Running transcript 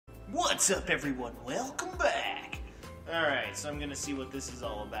What's up, everyone? Welcome back! Alright, so I'm gonna see what this is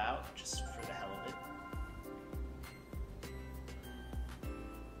all about, just for the hell of it.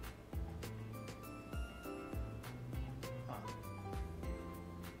 Huh.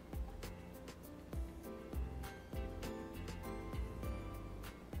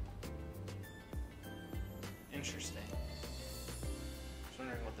 Interesting. Just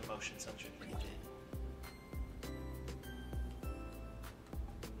wondering what the motion sensor thing did.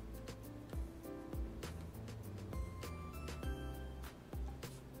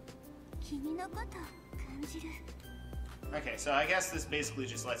 Okay, so I guess this basically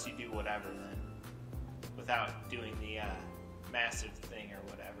just lets you do whatever then, without doing the massive thing or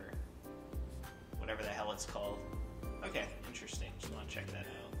whatever the hell it's called. Okay, interesting. Just want to check that out.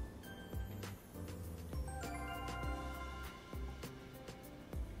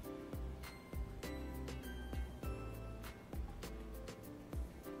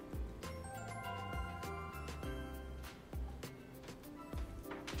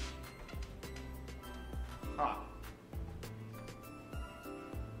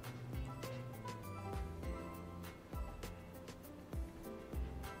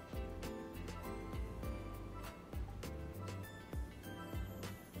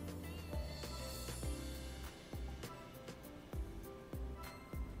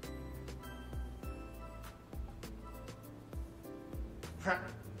 Huh.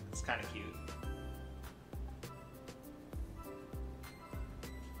 It's kind of cute.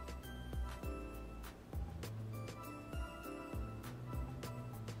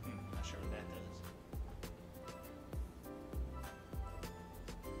 Not sure what that does.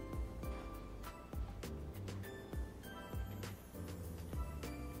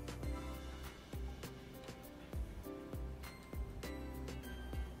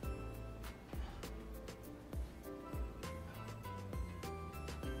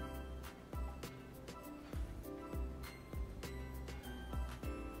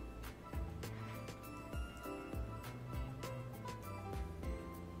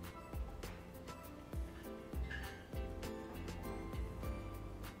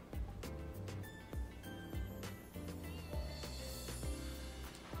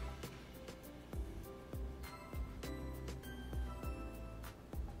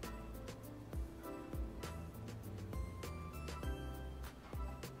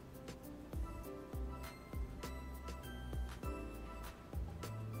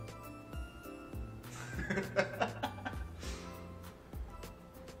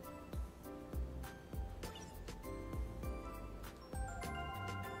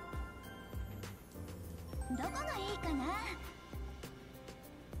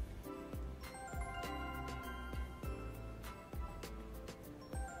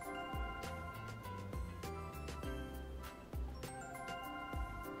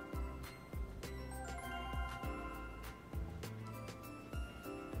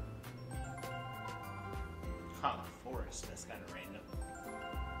 Huh, forest, that's kind of random.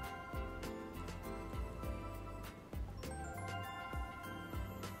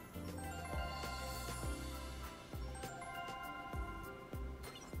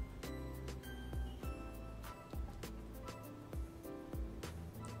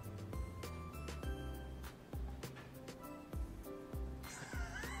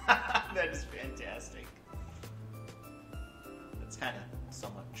 That is fantastic. That's kind of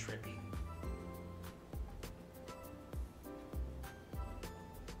somewhat trippy.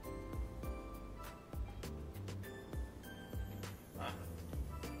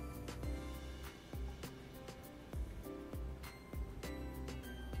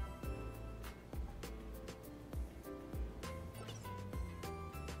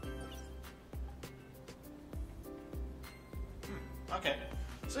 Okay,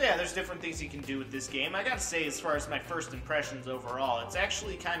 so yeah, there's different things you can do with this game. I gotta say, as far as my first impressions overall, it's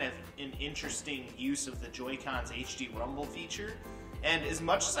actually kind of an interesting use of the Joy-Con's HD Rumble feature. And as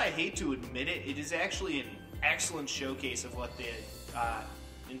much as I hate to admit it, it is actually an excellent showcase of what the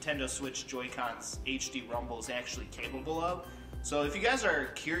Nintendo Switch Joy-Con's HD Rumble is actually capable of. So if you guys are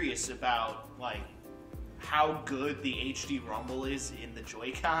curious about like how good the HD Rumble is in the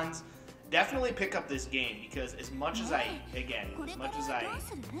Joy-Cons, definitely pick up this game, because as much as I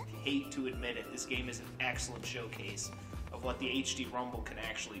hate to admit it, this game is an excellent showcase of what the HD Rumble can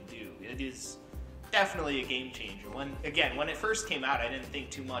actually do. It is definitely a game changer. When it first came out, I didn't think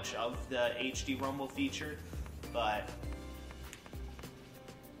too much of the HD Rumble feature, but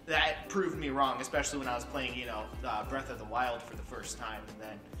that proved me wrong, especially when I was playing, Breath of the Wild for the first time, and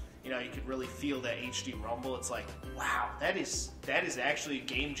then you could really feel that HD Rumble. It's like, wow, that is actually a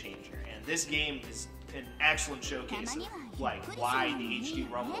game changer. And this game is an excellent showcase of like why the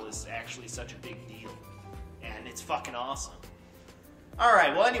HD Rumble is actually such a big deal. And it's fucking awesome.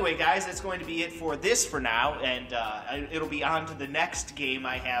 Alright, well anyway guys, that's going to be it for this for now, and it'll be on to the next game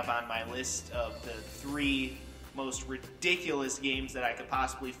I have on my list of the 3 most ridiculous games that I could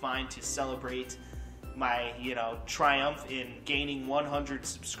possibly find to celebrate my, triumph in gaining 100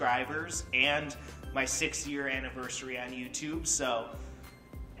 subscribers and my 6-year anniversary on YouTube. So,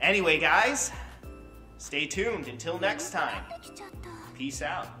 anyway guys, stay tuned. Until next time, peace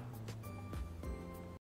out.